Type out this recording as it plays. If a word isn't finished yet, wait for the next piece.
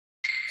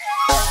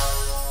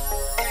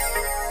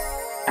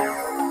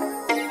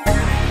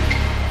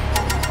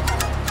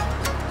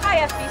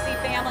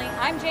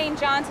Jane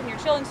Johnson, your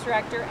children's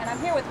director, and I'm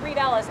here with Reed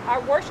Ellis, our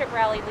worship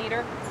rally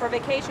leader for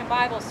Vacation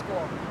Bible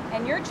School.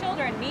 And your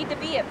children need to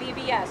be at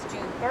VBS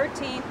June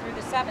 13th through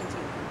the 17th.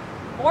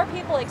 More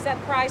people accept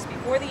Christ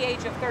before the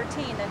age of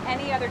 13 than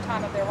any other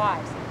time of their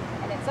lives.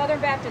 And in Southern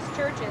Baptist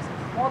churches,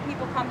 more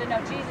people come to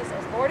know Jesus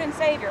as Lord and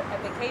Savior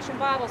at Vacation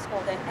Bible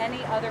School than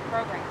any other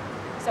program.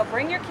 So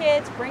bring your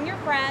kids, bring your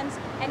friends,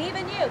 and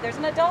even you. There's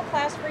an adult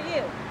class for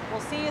you.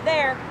 We'll see you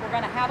there. We're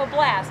going to have a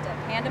blast at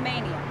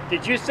Pandamania.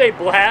 Did you say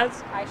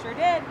blast? I sure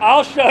did.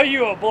 I'll show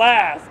you a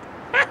blast.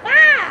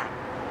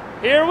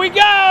 Here we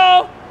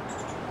go.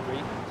 3,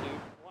 2,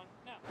 1,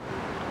 now.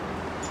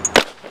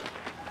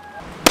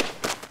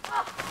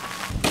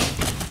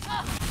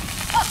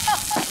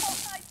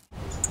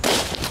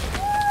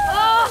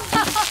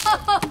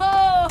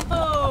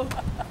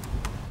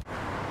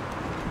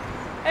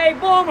 Hey,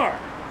 Boomer,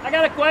 I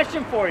got a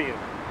question for you.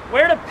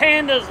 Where do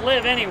pandas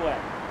live anyway?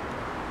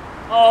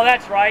 Oh,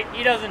 that's right,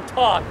 he doesn't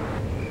talk.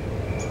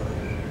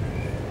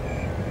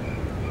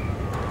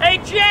 Hey,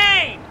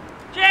 Jane!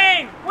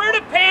 Jane, where do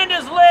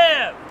pandas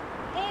live?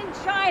 In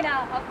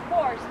China, of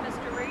course,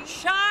 Mr. Reed.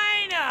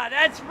 China,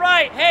 that's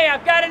right. Hey,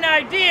 I've got an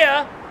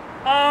idea.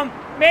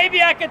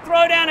 Maybe I could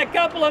throw down a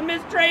couple of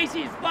Miss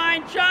Tracy's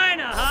fine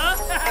china, huh?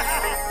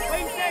 What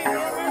do you say,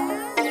 Boomer?